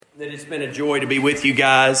that it's been a joy to be with you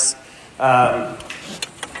guys. I've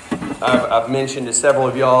mentioned to several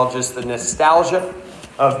of y'all just the nostalgia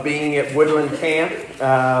of being at Woodland Camp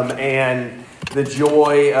and the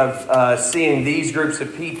joy of seeing these groups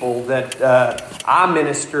of people that I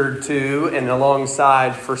ministered to and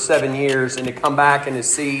alongside for 7 years, and to come back and to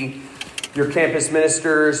see your campus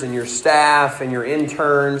ministers and your staff and your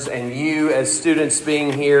interns and you as students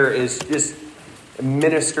being here is just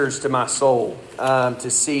ministers to my soul, to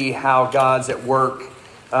see how God's at work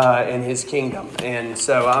in His kingdom. And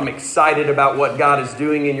so I'm excited about what God is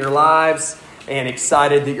doing in your lives and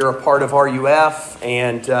excited that you're a part of RUF.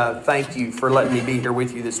 And thank you for letting me be here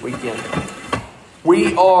with you this weekend.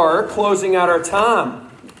 We are closing out our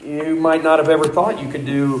time. You might not have ever thought you could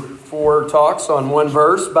do 4 talks on one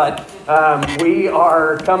verse, but we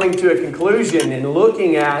are coming to a conclusion and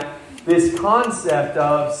looking at this concept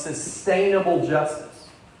of sustainable justice.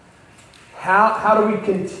 How do we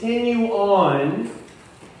continue on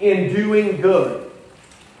in doing good?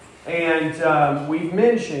 And we've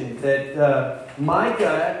mentioned that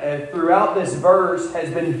Micah, throughout this verse,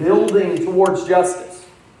 has been building towards justice.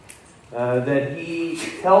 That he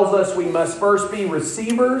tells us we must first be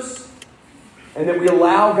receivers, and that we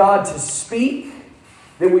allow God to speak,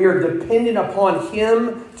 that we are dependent upon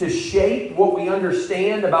Him to shape what we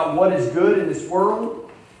understand about what is good in this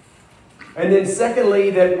world. And then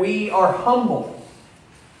secondly, that we are humble,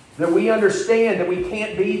 that we understand that we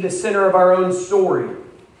can't be the center of our own story.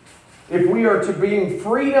 If we are to bring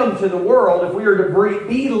freedom to the world, if we are to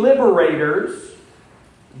be liberators,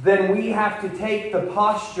 then we have to take the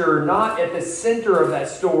posture not at the center of that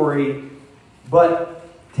story, but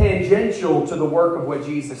tangential to the work of what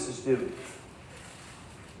Jesus is doing.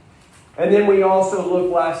 And then we also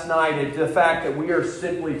looked last night at the fact that we are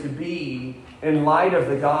simply to be, in light of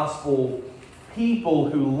the gospel,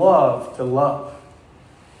 people who love to love.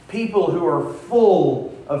 People who are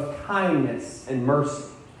full of kindness and mercy.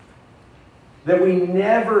 That we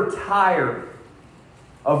never tire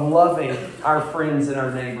of loving our friends and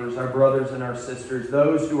our neighbors, our brothers and our sisters,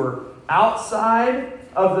 those who are outside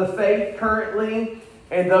of the faith currently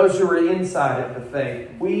and those who are inside of the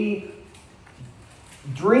faith. We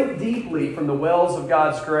drink deeply from the wells of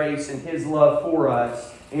God's grace and His love for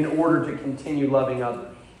us in order to continue loving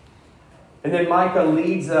others. And then Micah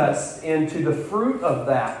leads us into the fruit of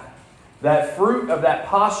that fruit of that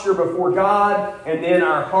posture before God, and then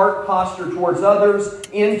our heart posture towards others,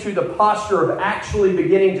 into the posture of actually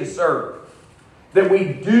beginning to serve. That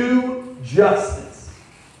we do justice.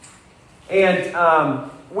 And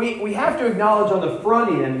we have to acknowledge on the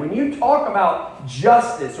front end, when you talk about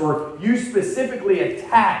justice, or you specifically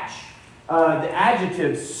attach the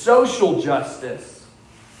adjective social justice,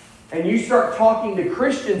 and you start talking to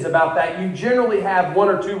Christians about that, you generally have one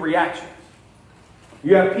or two reactions.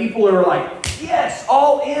 You have people who are like, yes,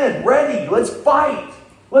 all in, ready, let's fight,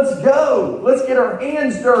 let's go, let's get our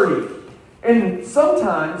hands dirty. And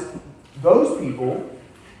sometimes those people,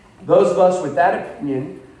 those of us with that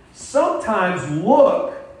opinion, sometimes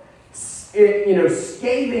look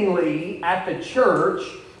scathingly at the church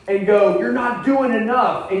and go, you're not doing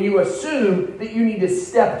enough. And you assume that you need to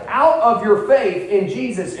step out of your faith in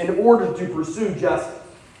Jesus in order to pursue justice.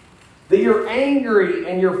 That you're angry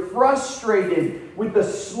and you're frustrated with the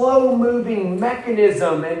slow-moving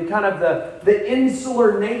mechanism and kind of the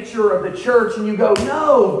insular nature of the church. And you go,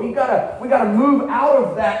 no, we gotta move out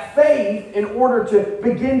of that faith in order to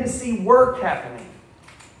begin to see work happening.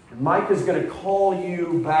 And Micah's going to call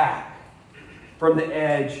you back from the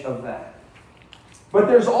edge of that. But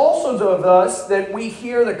there's also those of us that we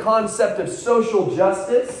hear the concept of social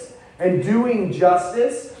justice and doing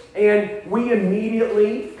justice, and we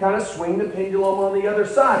immediately kind of swing the pendulum on the other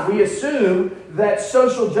side. We assume that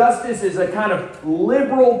social justice is a kind of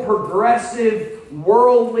liberal, progressive,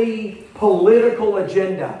 worldly, political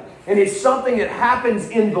agenda. And it's something that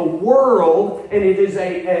happens in the world, and it is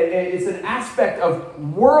it's an aspect of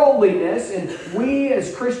worldliness, and we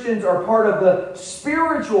as Christians are part of the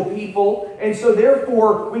spiritual people, and so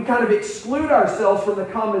therefore we kind of exclude ourselves from the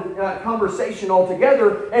conversation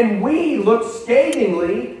altogether, and we look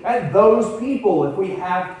scathingly at those people if we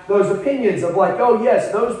have those opinions of like, oh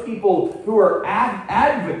yes, those people who are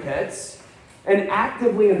advocates and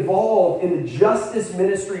actively involved in the justice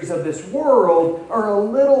ministries of this world are a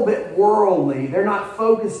little bit worldly. They're not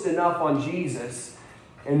focused enough on Jesus.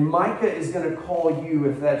 And Micah is going to call you,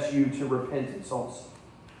 if that's you, to repentance also.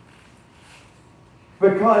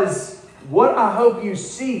 Because what I hope you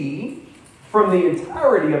see from the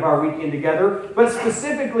entirety of our weekend together, but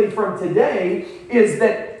specifically from today, is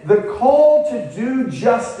that the call to do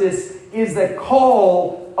justice is the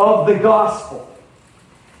call of the gospel.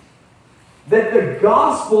 that the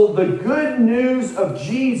gospel, the good news of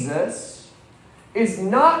Jesus, is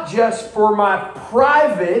not just for my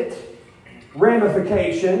private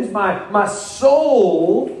ramifications, my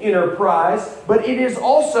soul enterprise, but it is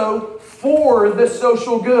also for the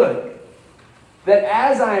social good. That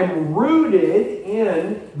as I am rooted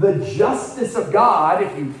in the justice of God,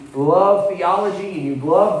 if you love theology and you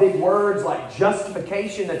love big words like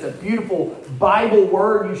justification, that's a beautiful Bible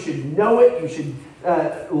word. You should know it. You should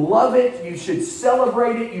love it. You should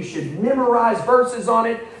celebrate it. You should memorize verses on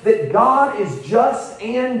it. That God is just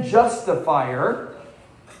and justifier.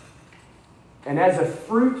 And as a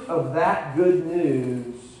fruit of that good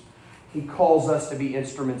news, He calls us to be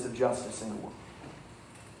instruments of justice in the world.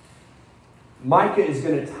 Micah is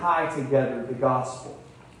going to tie together the gospel.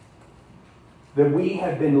 That we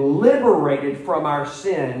have been liberated from our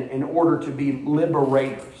sin in order to be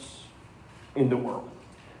liberators in the world.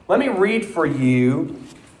 Let me read for you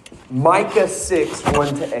Micah 6,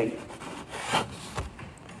 1-8.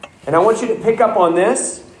 And I want you to pick up on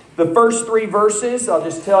this. The first three verses, I'll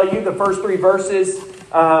just tell you, the first three verses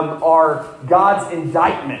are God's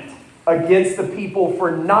indictment against the people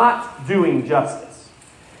for not doing justice.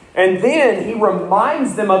 And then He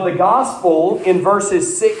reminds them of the gospel in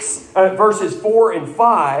verses 4 and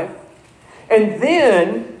 5. And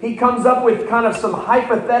then He comes up with kind of some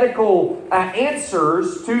hypothetical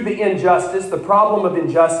answers to the injustice, the problem of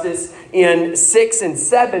injustice in 6 and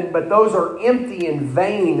 7. But those are empty and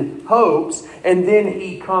vain hopes. And then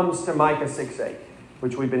He comes to Micah 6:8,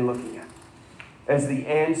 which we've been looking at, as the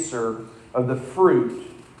answer of the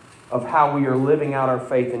fruit of how we are living out our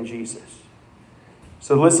faith in Jesus.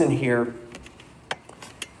 So listen here.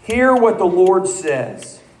 Hear what the Lord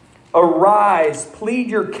says. Arise, plead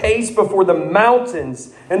your case before the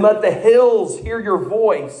mountains, and let the hills hear your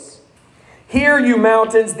voice. Hear, you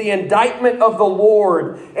mountains, the indictment of the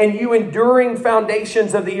Lord, and you enduring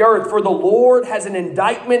foundations of the earth. For the Lord has an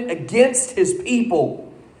indictment against His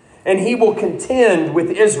people, and He will contend with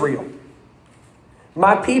Israel.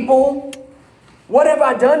 My people, what have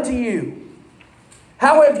I done to you?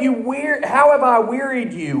 How have I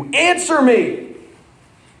wearied you? Answer me.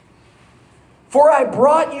 For I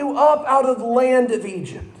brought you up out of the land of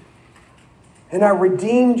Egypt, and I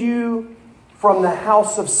redeemed you from the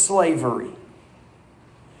house of slavery.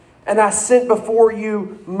 And I sent before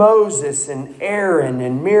you Moses and Aaron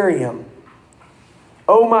and Miriam.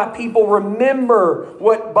 O my people, remember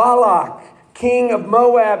what Balak, king of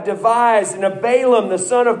Moab, devised, and Balaam, the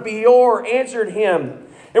son of Beor, answered him.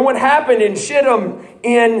 And what happened in Shittim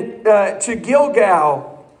to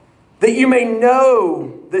Gilgal, that you may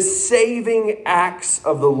know the saving acts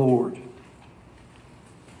of the Lord.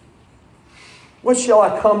 What shall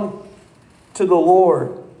I come to the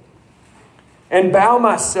Lord and bow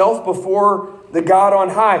myself before the God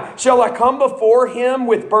on high? Shall I come before Him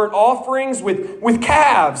with burnt offerings, with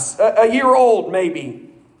calves, a year old maybe?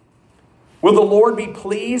 Will the Lord be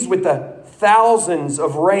pleased with the thousands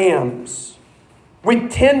of rams, with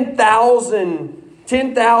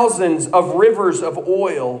 10,000s of rivers of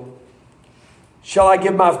oil? Shall I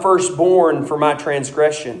give my firstborn for my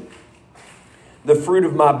transgression, the fruit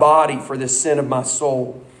of my body for the sin of my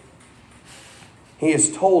soul? He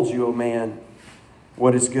has told you, O man,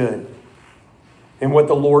 what is good and what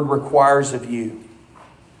the Lord requires of you,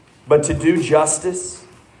 but to do justice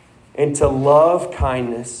and to love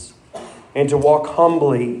kindness and to walk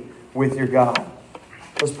humbly with your God.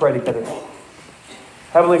 Let's pray together.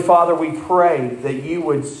 Heavenly Father, we pray that you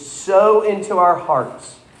would sow into our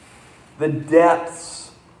hearts the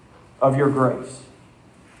depths of your grace.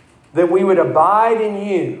 That we would abide in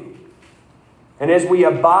you. And as we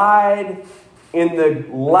abide in the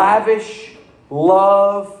lavish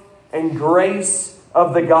love and grace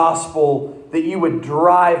of the gospel, that you would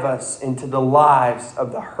drive us into the lives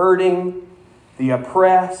of the hurting, the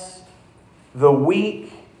oppressed, the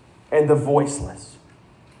weak, and the voiceless.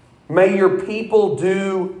 May your people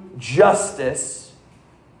do justice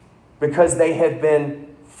because they have been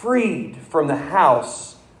freed from the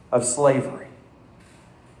house of slavery.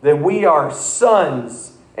 That we are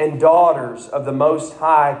sons and daughters of the Most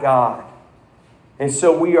High God. And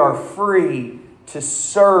so we are free to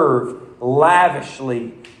serve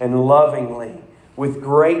lavishly and lovingly with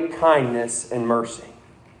great kindness and mercy.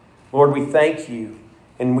 Lord, we thank you.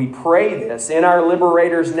 And we pray this in our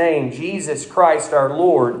liberator's name, Jesus Christ our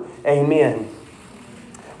Lord. Amen.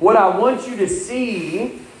 What I want you to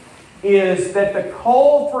see is that the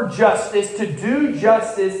call for justice, to do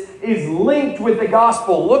justice, is linked with the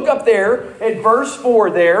gospel. Look up there at verse 4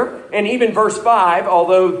 there, and even verse 5,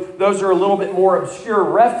 although those are a little bit more obscure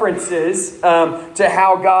references to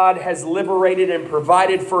how God has liberated and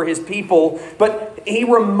provided for his people. But he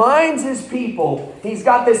reminds his people, he's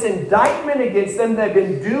got this indictment against them. They've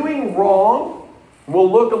been doing wrong.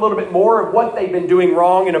 We'll look a little bit more at what they've been doing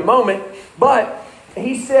wrong in a moment. But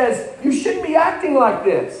he says, you shouldn't be acting like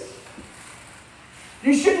this.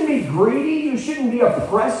 You shouldn't be greedy. You shouldn't be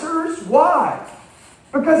oppressors. Why?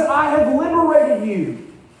 Because I have liberated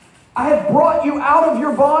you. I have brought you out of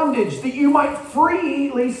your bondage that you might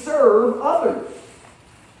freely serve others.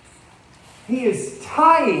 He is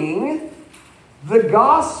tying the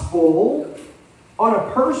gospel on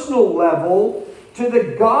a personal level to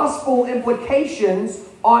the gospel implications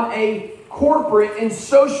on a corporate and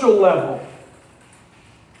social level.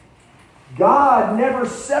 God never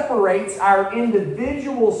separates our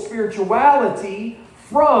individual spirituality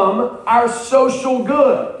from our social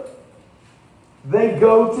good. They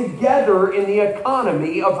go together in the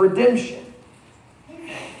economy of redemption.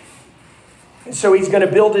 And so he's going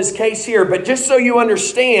to build his case here. But just so you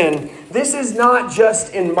understand, this is not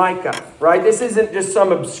just in Micah, right? This isn't just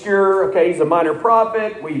some obscure, okay, he's a minor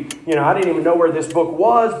prophet. I didn't even know where this book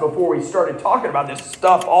was before we started talking about this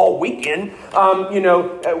stuff all weekend.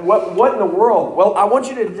 What in the world? Well, I want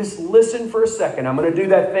you to just listen for a second. I'm going to do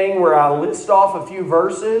that thing where I list off a few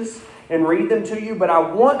verses and read them to you. But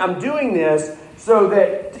I'm doing this so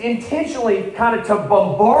that intentionally kind of to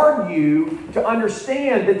bombard you to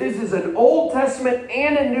understand that this is an Old Testament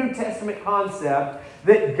and a New Testament concept,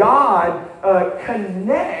 that God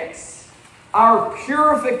connects our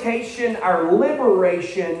purification, our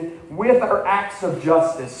liberation with our acts of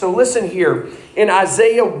justice. So listen here. In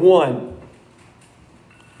Isaiah 1,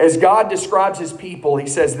 as God describes his people, he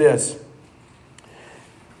says this: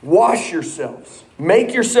 wash yourselves,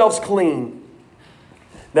 make yourselves clean.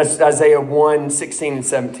 That's Isaiah 1, 16 and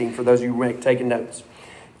 17 for those of you who are taking notes.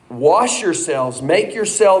 Wash yourselves, make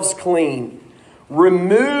yourselves clean.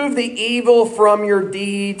 Remove the evil from your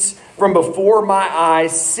deeds from before my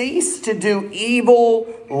eyes. Cease to do evil,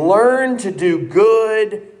 learn to do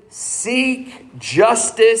good. Seek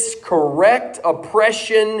justice, correct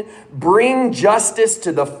oppression, bring justice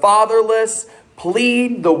to the fatherless,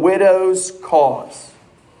 plead the widow's cause.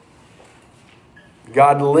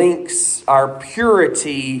 God links our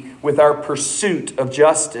purity with our pursuit of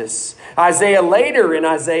justice. Isaiah later in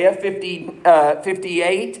Isaiah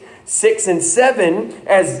 58, 6 and 7,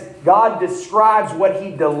 as God describes what he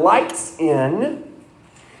delights in,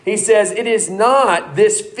 he says, it is not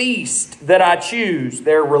this feast that I choose,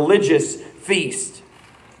 their religious feast,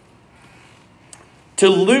 to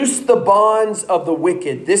loose the bonds of the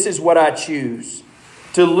wicked. This is what I choose.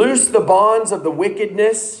 To loose the bonds of the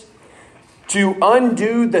wickedness, to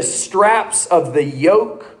undo the straps of the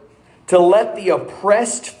yoke, to let the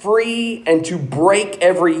oppressed free, and to break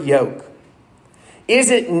every yoke.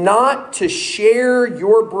 Is it not to share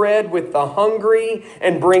your bread with the hungry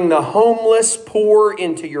and bring the homeless poor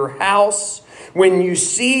into your house? When you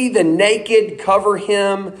see the naked, cover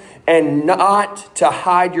him, and not to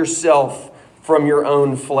hide yourself from your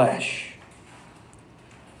own flesh.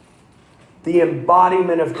 The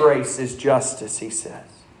embodiment of grace is justice, he says.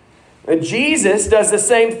 And Jesus does the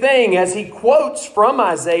same thing as he quotes from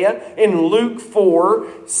Isaiah in Luke 4,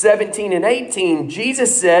 17 and 18.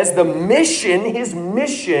 Jesus says his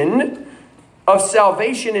mission of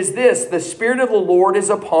salvation is this: the Spirit of the Lord is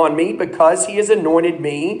upon me because he has anointed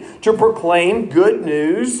me to proclaim good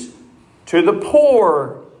news to the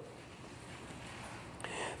poor.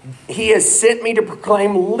 He has sent me to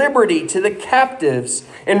proclaim liberty to the captives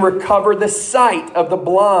and recover the sight of the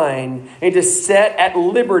blind, and to set at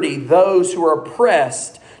liberty those who are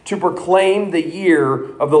oppressed, to proclaim the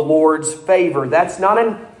year of the Lord's favor. That's not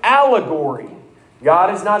an allegory.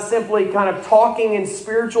 God is not simply kind of talking in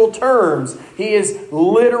spiritual terms. He is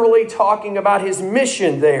literally talking about his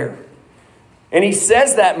mission there. And he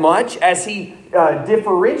says that much as he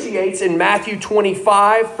differentiates in Matthew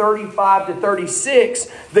 25, 35 to 36,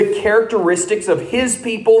 the characteristics of his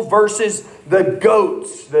people versus the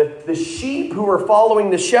goats, the sheep who are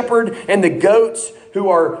following the shepherd, and the goats who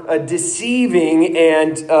are deceiving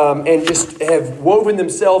and just have woven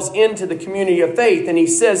themselves into the community of faith. And he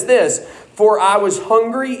says this: for I was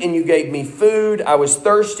hungry and you gave me food. I was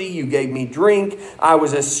thirsty, you gave me drink. I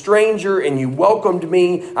was a stranger and you welcomed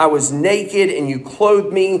me. I was naked and you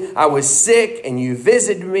clothed me. I was sick and you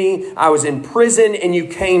visited me. I was in prison and you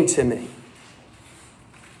came to me.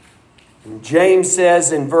 James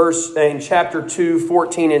says in chapter 2,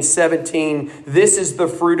 14 and 17, this is the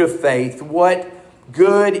fruit of faith. What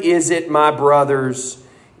good is it, my brothers,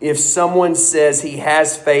 if someone says he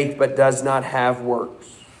has faith but does not have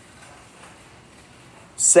works?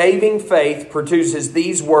 Saving faith produces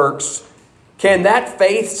these works. Can that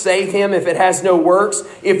faith save him if it has no works?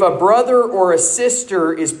 If a brother or a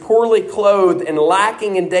sister is poorly clothed and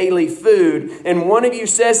lacking in daily food, and one of you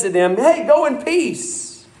says to them, hey, go in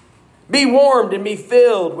peace, be warmed and be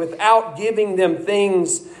filled, without giving them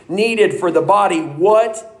things needed for the body,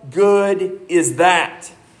 what good is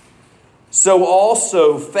that? So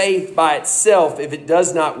also faith by itself, if it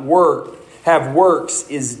does not have works,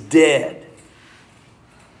 is dead.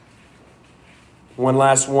 One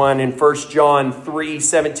last one in 1 John 3,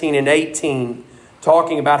 17 and 18,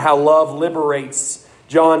 talking about how love liberates.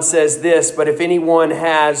 John says this, but if anyone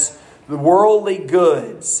has the worldly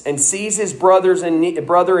goods and sees his brother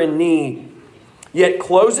in need, yet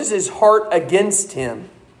closes his heart against him,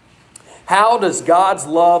 how does God's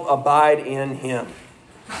love abide in him?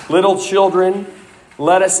 Little children,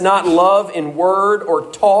 let us not love in word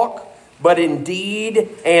or talk, but in deed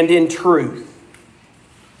and in truth.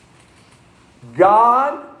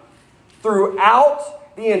 God,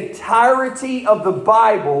 throughout the entirety of the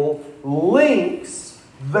Bible, links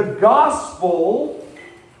the gospel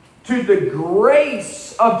to the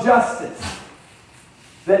grace of justice.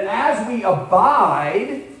 That as we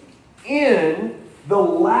abide in the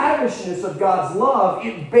lavishness of God's love,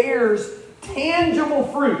 it bears tangible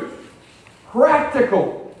fruit,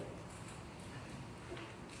 practical.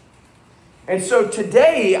 And so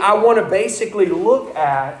today I want to basically look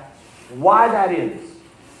at why that is.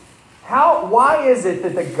 Why is it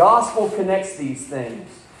that the gospel connects these things?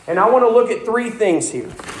 And I want to look at three things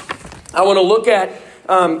here. I want to look at,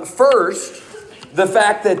 first, the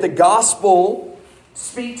fact that the gospel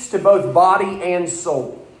speaks to both body and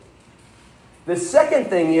soul. The second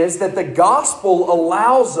thing is that the gospel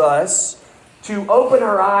allows us to open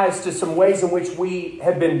our eyes to some ways in which we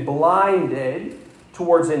have been blinded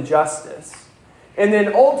towards injustice. And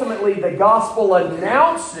then ultimately the gospel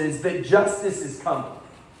announces that justice is coming.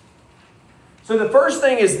 So the first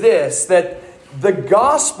thing is this, that the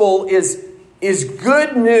gospel is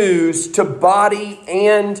good news to body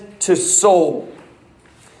and to soul.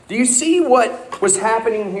 Do you see what was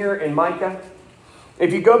happening here in Micah?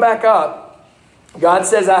 If you go back up, God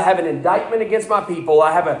says, I have an indictment against my people.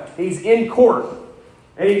 He's in court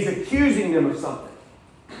and he's accusing them of something.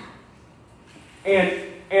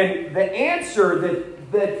 And the answer that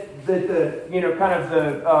the kind of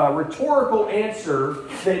the rhetorical answer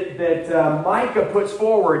that Micah puts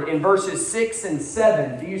forward in verses 6 and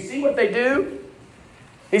 7. Do you see what they do?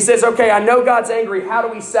 He says, okay, I know God's angry. How do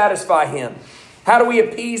we satisfy him? How do we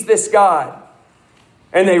appease this God?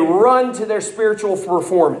 And they run to their spiritual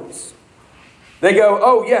performance. They go,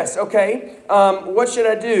 oh yes, okay, what should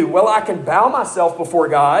I do? Well, I can bow myself before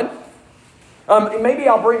God. Maybe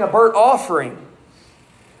I'll bring a burnt offering.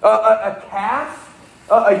 A calf,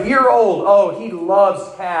 a year old. Oh, he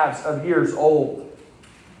loves calves of years old.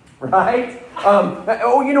 Right?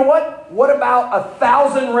 You know what? What about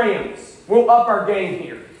 1,000 rams? We'll up our game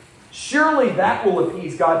here. Surely that will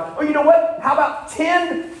appease God. Oh, you know what? How about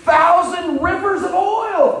 10,000 rivers of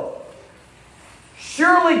oil?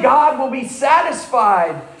 Surely God will be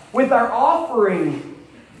satisfied with our offering.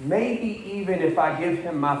 Maybe even if I give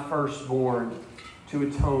him my firstborn to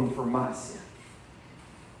atone for my sin.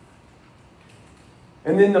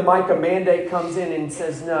 And then the Micah Mandate comes in and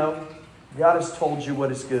says, no, God has told you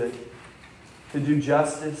what is good. To do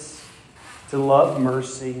justice, to love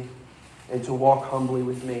mercy, and to walk humbly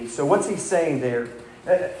with me. So what's he saying there?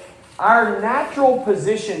 Our natural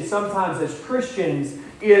position sometimes as Christians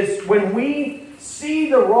is when we see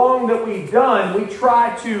the wrong that we've done, we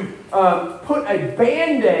try to put a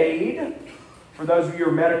Band-Aid, for those of you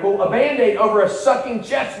who are medical, a Band-Aid over a sucking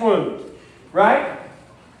chest wound. Right?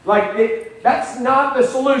 That's not the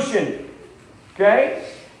solution. Okay?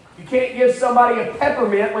 You can't give somebody a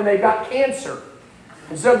peppermint when they've got cancer.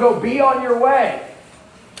 And so go be on your way.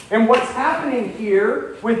 And what's happening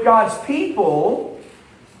here with God's people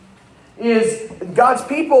is God's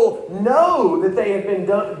people know that they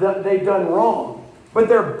have they've done wrong. But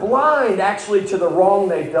they're blind actually to the wrong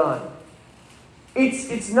they've done.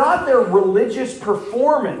 It's not their religious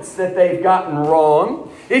performance that they've gotten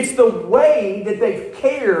wrong. It's the way that they've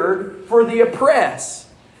cared for the oppressed.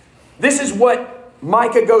 This is what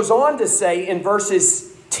Micah goes on to say in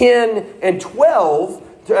verses 10 and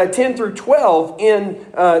 12, 10 through 12 in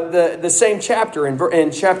the same chapter,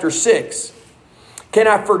 in chapter 6. Can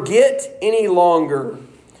I forget any longer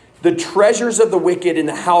the treasures of the wicked in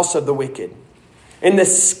the house of the wicked, and the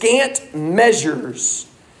scant measures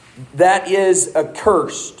that is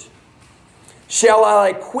accursed. Shall I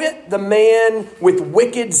acquit the man with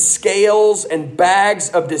wicked scales and bags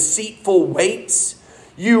of deceitful weights?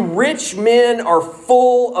 You rich men are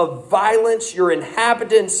full of violence. Your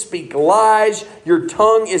inhabitants speak lies. Your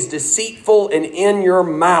tongue is deceitful and in your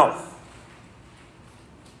mouth.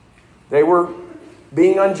 They were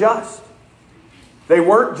being unjust. They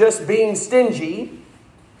weren't just being stingy.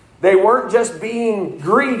 They weren't just being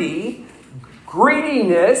greedy.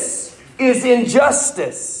 Greediness is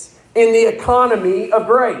injustice in the economy of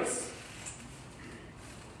grace.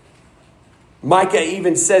 Micah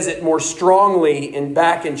even says it more strongly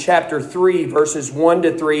back in chapter 3, verses 1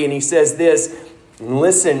 to 3. And he says this, and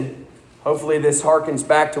listen, hopefully this harkens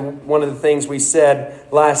back to one of the things we said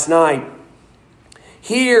last night.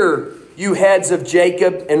 Hear, you heads of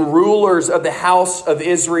Jacob and rulers of the house of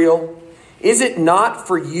Israel. Is it not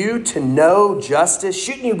for you to know justice?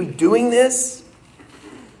 Shouldn't you be doing this?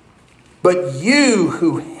 But you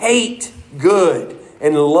who hate good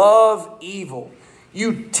and love evil,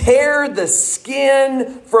 you tear the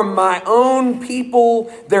skin from my own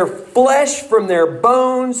people, their flesh from their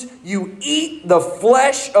bones. You eat the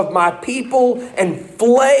flesh of my people and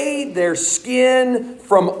flay their skin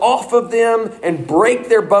from off of them and break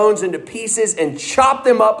their bones into pieces and chop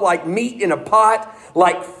them up like meat in a pot,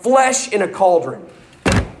 like flesh in a cauldron.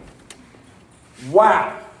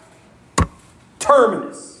 Wow.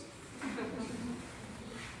 Terminus.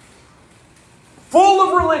 Full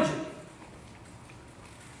of religion.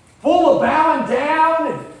 Full of bowing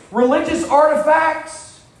down and religious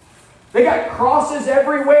artifacts. They got crosses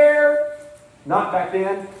everywhere. Not back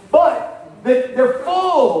then. But they're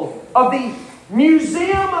full of the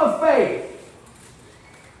museum of faith.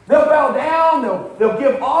 They'll bow down. They'll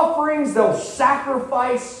give offerings. They'll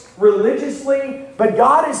sacrifice religiously. But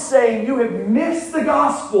God is saying you have missed the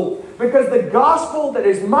gospel. Because the gospel that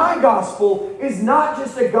is my gospel is not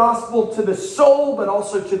just a gospel to the soul, but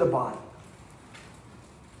also to the body.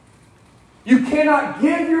 You cannot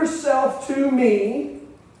give yourself to me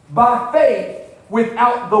by faith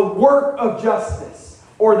without the work of justice,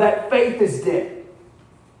 or that faith is dead.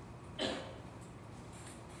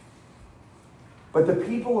 But the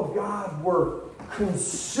people of God were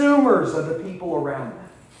consumers of the people around them.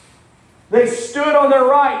 They stood on their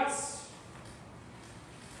rights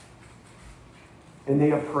and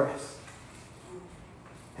they oppressed.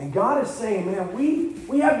 And God is saying, man,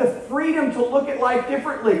 we have the freedom to look at life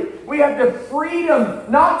differently. We have the freedom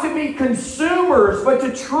not to be consumers, but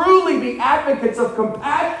to truly be advocates of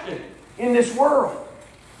compassion in this world.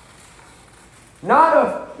 Not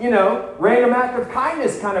of, random act of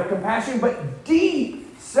kindness kind of compassion, but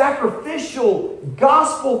deep, sacrificial,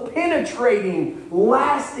 gospel-penetrating,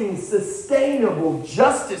 lasting, sustainable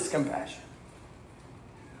justice compassion.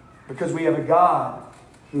 Because we have a God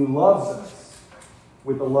who loves us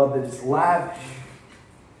with a love that is lavish,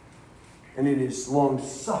 and it is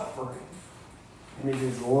long-suffering, and it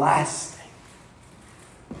is lasting.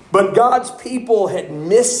 But God's people had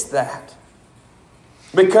missed that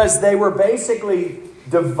because they were basically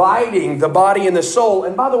dividing the body and the soul.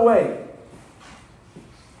 And by the way,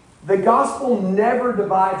 the gospel never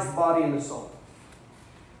divides the body and the soul.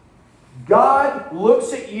 God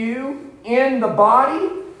looks at you in the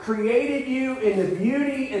body, created you in the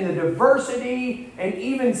beauty and the diversity and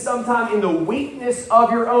even sometimes in the weakness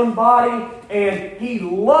of your own body. And He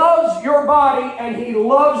loves your body and He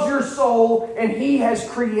loves your soul. And He has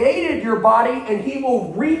created your body and He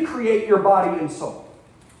will recreate your body and soul.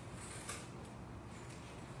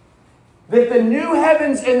 That the new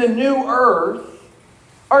heavens and the new earth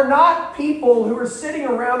are not people who are sitting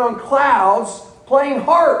around on clouds playing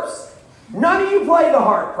harps. None of you play the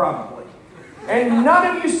harp probably. And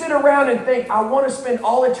none of you sit around and think, I want to spend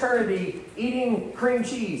all eternity eating cream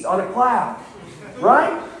cheese on a cloud.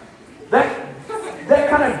 Right? That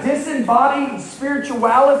kind of disembodied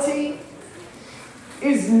spirituality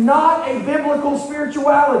is not a biblical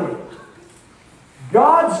spirituality.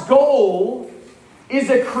 God's goal is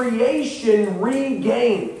a creation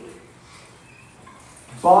regained.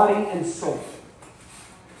 Body and soul.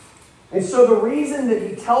 And so the reason that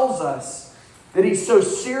He tells us that He's so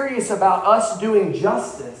serious about us doing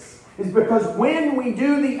justice is because when we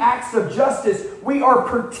do the acts of justice, we are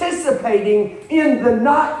participating in the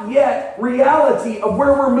not yet reality of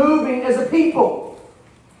where we're moving as a people.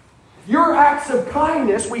 Your acts of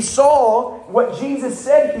kindness, we saw what Jesus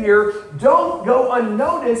said here, don't go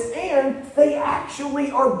unnoticed, and they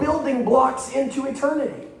actually are building blocks into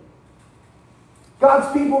eternity.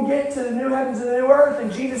 God's people get to the new heavens and the new earth,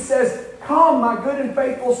 and Jesus says, "Come, my good and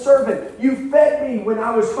faithful servant. You fed me when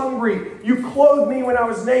I was hungry. You clothed me when I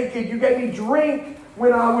was naked. You gave me drink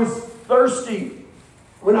when I was thirsty.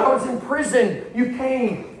 When I was in prison, you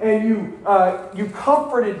came and you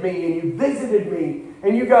comforted me and you visited me."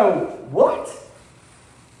 And you go, "What?"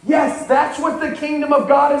 Yes, that's what the kingdom of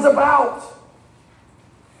God is about.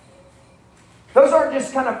 Those aren't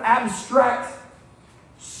just kind of abstract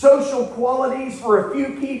social qualities for a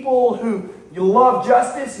few people who you love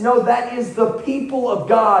justice. No, that is the people of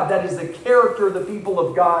God. That is the character of the people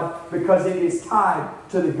of God, because it is tied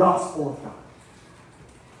to the gospel of God.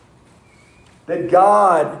 That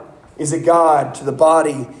God is a God to the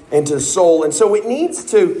body and to the soul. And so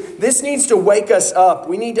this needs to wake us up.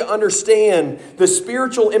 We need to understand the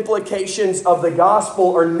spiritual implications of the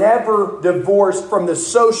gospel are never divorced from the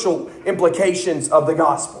social implications of the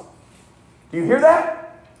gospel. Do you hear that?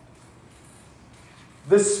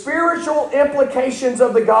 The spiritual implications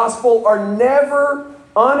of the gospel are never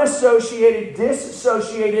unassociated,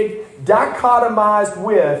 disassociated, dichotomized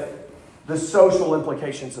with the social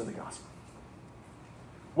implications of the gospel.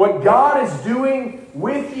 What God is doing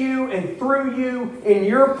with you and through you in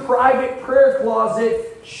your private prayer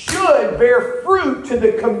closet should bear fruit to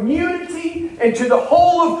the community and to the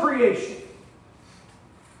whole of creation.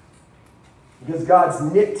 Because God's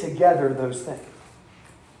knit together those things.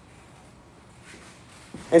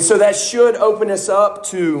 And so that should open us up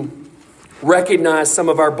to recognize some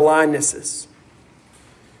of our blindnesses.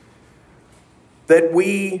 That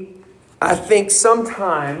I think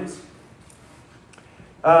sometimes,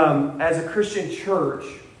 as a Christian church,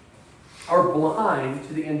 are blind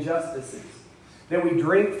to the injustices. That we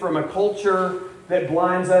drink from a culture that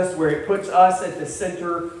blinds us, where it puts us at the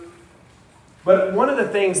center. But one of the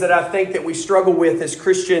things that I think that we struggle with as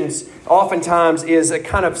Christians oftentimes is a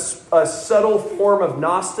kind of a subtle form of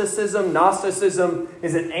Gnosticism. Gnosticism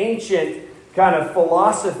is an ancient kind of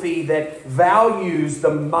philosophy that values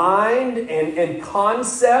the mind and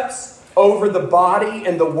concepts over the body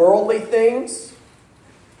and the worldly things.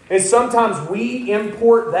 And sometimes we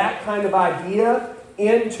import that kind of idea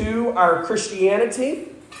into our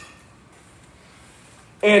Christianity.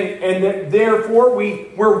 And therefore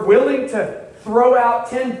we're willing to throw out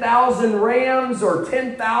 10,000 rams or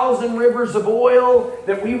 10,000 rivers of oil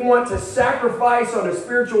that we want to sacrifice on a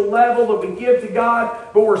spiritual level that we give to God.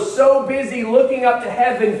 But we're so busy looking up to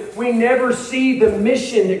heaven, we never see the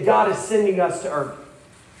mission that God is sending us to earth.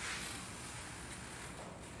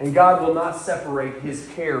 And God will not separate His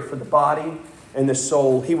care for the body and the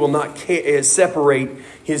soul. He will not separate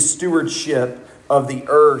His stewardship of the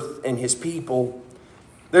earth and His people.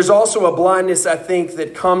 There's also a blindness, I think,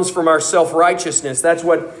 that comes from our self-righteousness. That's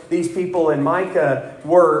what these people in Micah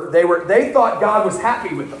were. They thought God was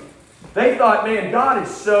happy with them. They thought, man, God is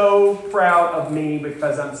so proud of me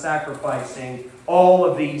because I'm sacrificing all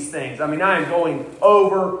of these things. I mean, I am going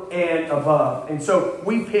over and above. And so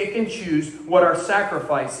we pick and choose what our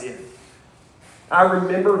sacrifice is. I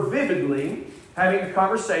remember vividly having a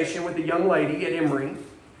conversation with a young lady at Emory,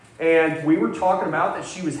 and we were talking about that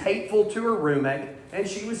she was hateful to her roommate and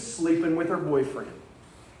she was sleeping with her boyfriend.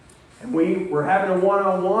 And we were having a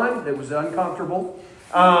one-on-one that was uncomfortable.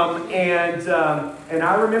 And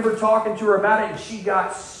I remember talking to her about it, and she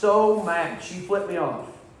got so mad. She flipped me off.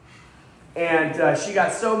 And she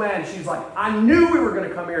got so mad, and she was like, I knew we were going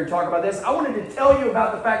to come here and talk about this. I wanted to tell you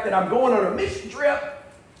about the fact that I'm going on a mission trip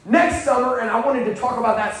next summer, and I wanted to talk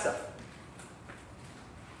about that stuff.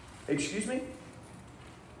 Excuse me?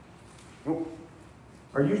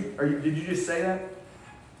 Did you just say that?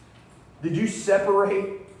 Did you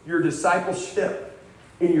separate your discipleship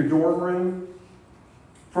in your dorm room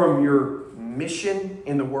from your mission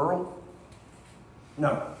in the world?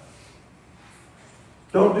 No.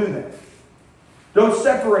 Don't do that. Don't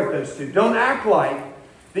separate those two. Don't act like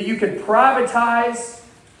that you can privatize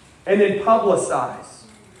and then publicize.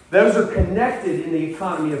 Those are connected in the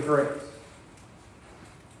economy of grace.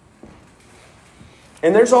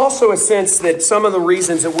 And there's also a sense that some of the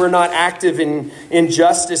reasons that we're not active in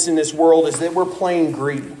justice in this world is that we're plain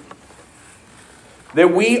greedy.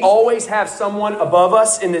 That we always have someone above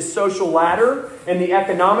us in this social ladder, in the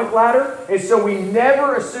economic ladder, and so we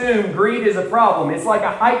never assume greed is a problem. It's like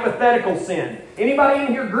a hypothetical sin. Anybody in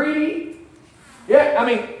here greedy? Yeah, I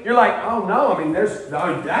mean, you're like, oh no, I mean,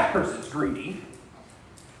 that person's greedy.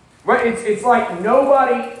 Right? It's like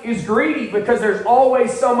nobody is greedy because there's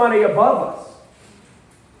always somebody above us.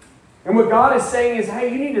 And what God is saying is,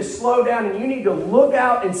 hey, you need to slow down and you need to look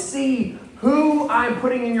out and see who I'm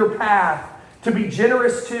putting in your path to be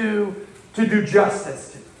generous to do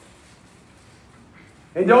justice to.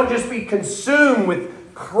 And don't just be consumed with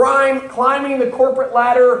climbing the corporate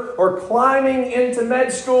ladder, or climbing into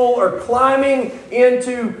med school, or climbing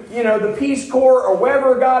into, the Peace Corps, or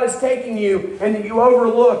wherever God is taking you, and that you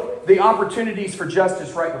overlook the opportunities for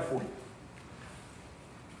justice right before you.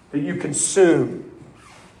 That you consume.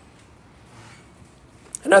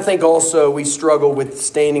 And I think also we struggle with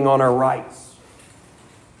standing on our rights.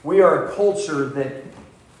 We are a culture that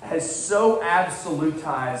has so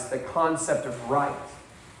absolutized the concept of right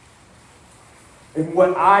and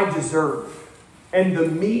what I deserve. And the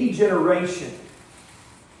me generation,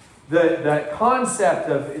 the concept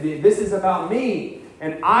of this is about me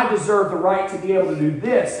and I deserve the right to be able to do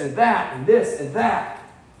this and that and this and that.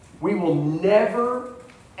 We will never,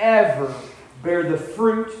 ever bear the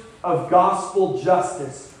fruit of gospel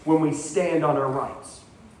justice when we stand on our rights.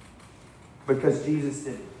 Because Jesus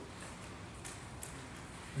didn't.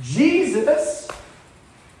 Jesus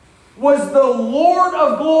was the Lord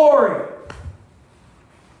of glory.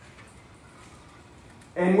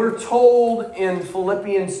 And we're told in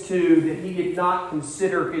Philippians 2 that he did not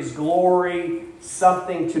consider his glory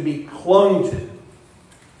something to be clung to.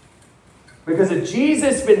 Because if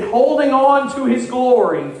Jesus had been holding on to his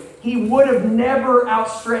glory, he would have never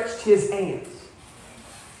outstretched his hands.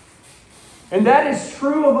 And that is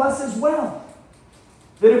true of us as well.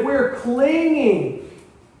 That if we're clinging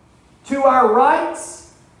to our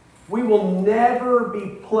rights, we will never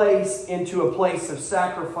be placed into a place of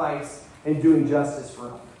sacrifice and doing justice for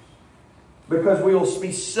others. Because we will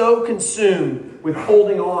be so consumed with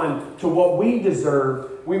holding on to what we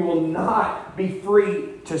deserve, we will not be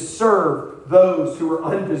free to serve those who are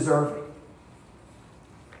undeserving.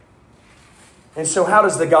 And so how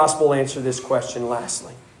does the gospel answer this question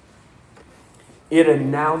lastly? It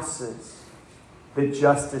announces that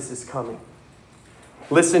justice is coming.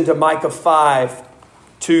 Listen to Micah 5,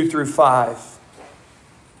 2-5.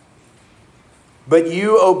 But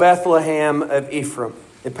you, O Bethlehem of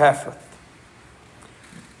Ephrathah,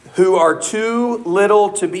 who are too little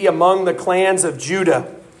to be among the clans of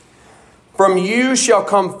Judah, from you shall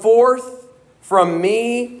come forth from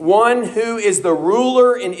me one who is the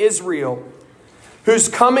ruler in Israel, whose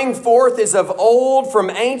coming forth is of old, from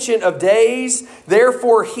ancient of days.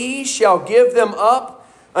 Therefore he shall give them up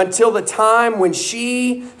until the time when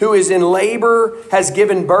she who is in labor has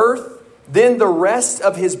given birth. Then the rest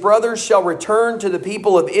of his brothers shall return to the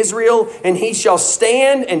people of Israel, and he shall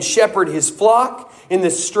stand and shepherd his flock in the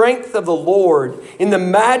strength of the Lord, in the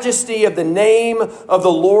majesty of the name of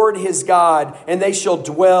the Lord his God, and they shall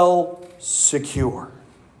dwell secure.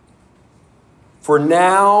 For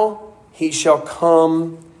now he shall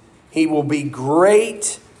come, he will be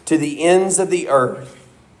great to the ends of the earth,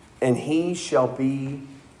 and he shall be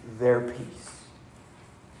their peace.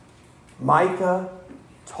 Micah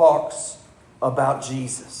talks about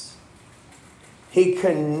Jesus. He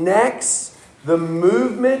connects the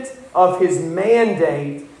movement of his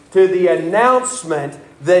mandate to the announcement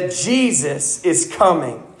that Jesus is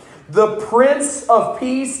coming. The Prince of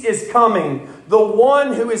Peace is coming. The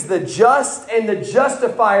one who is the just and the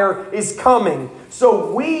justifier is coming.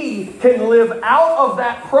 So we can live out of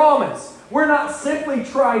that promise. We're not simply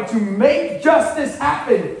trying to make justice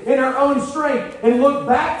happen in our own strength and look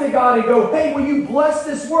back to God and go, hey, will you bless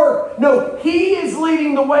this work? No, he is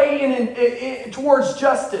leading the way towards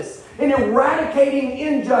justice and eradicating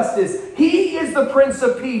injustice. He is the Prince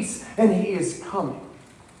of Peace, and he is coming.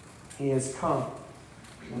 He has come,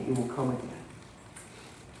 and he will come again.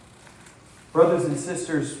 Brothers and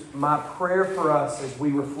sisters, my prayer for us as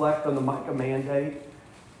we reflect on the Micah Mandate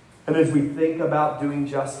and as we think about doing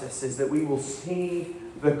justice is that we will see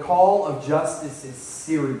the call of justice is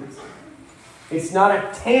serious. It's not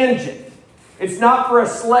a tangent. It's not for a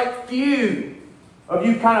select few of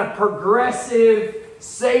you kind of progressive,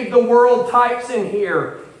 save the world types in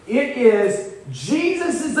here. It is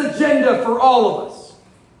Jesus' agenda for all of us.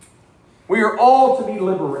 We are all to be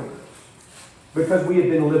liberators because we have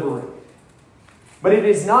been liberated. But it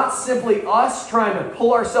is not simply us trying to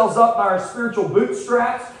pull ourselves up by our spiritual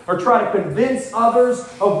bootstraps or try to convince others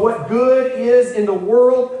of what good is in the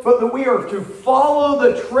world, but that we are to follow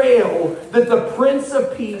the trail that the Prince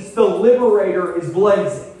of Peace, the Liberator, is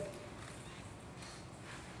blazing.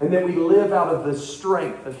 And that we live out of the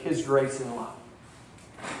strength of his grace and love.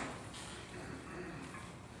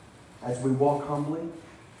 As we walk humbly,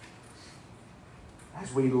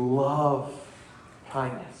 as we love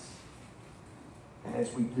kindness, and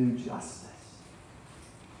as we do justice.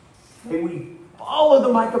 May we follow the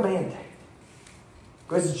Micah Mandate.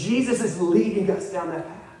 Because Jesus is leading us down that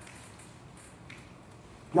path.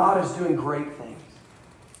 God is doing great things.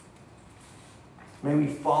 May we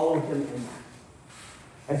follow him in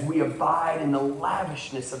that. as we abide in the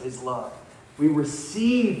lavishness of His love. We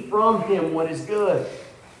receive from Him what is good.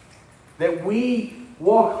 That we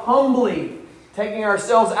walk humbly, taking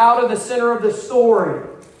ourselves out of the center of the story.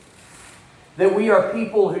 That we are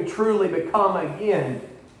people who truly become again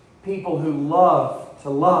people who love to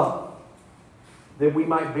love. That we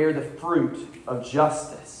might bear the fruit of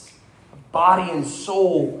justice, body and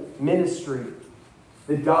soul ministry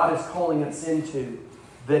that God is calling us into.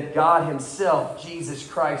 That God Himself, Jesus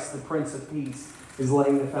Christ, the Prince of Peace, is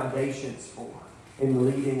laying the foundations for and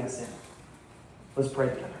leading us in. Let's pray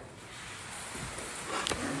together.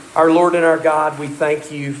 Our Lord and our God, we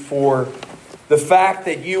thank You for the fact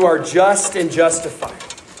that You are just and justified.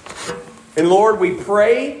 And Lord, we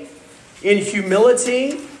pray in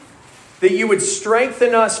humility that You would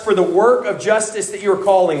strengthen us for the work of justice that You are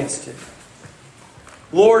calling us to.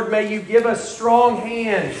 Lord, may You give us strong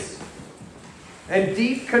hands and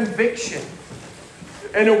deep conviction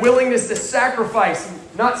and a willingness to sacrifice,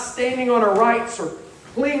 not standing on our rights or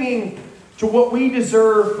clinging to what we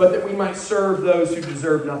deserve, but that we might serve those who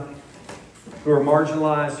deserve nothing, who are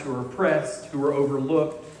marginalized, who are oppressed, who are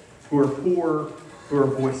overlooked, who are poor, who are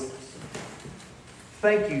voiceless.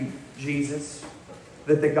 Thank You, Jesus,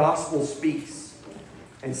 that the gospel speaks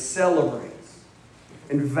and celebrates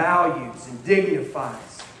and values and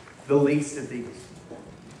dignifies the least of these.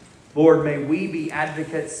 Lord, may we be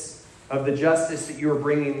advocates of the justice that You are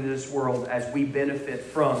bringing into this world as we benefit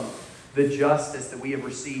from the justice that we have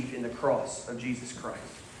received in the cross of Jesus Christ.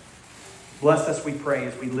 Bless us, we pray,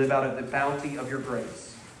 as we live out of the bounty of Your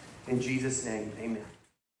grace. In Jesus' name, amen.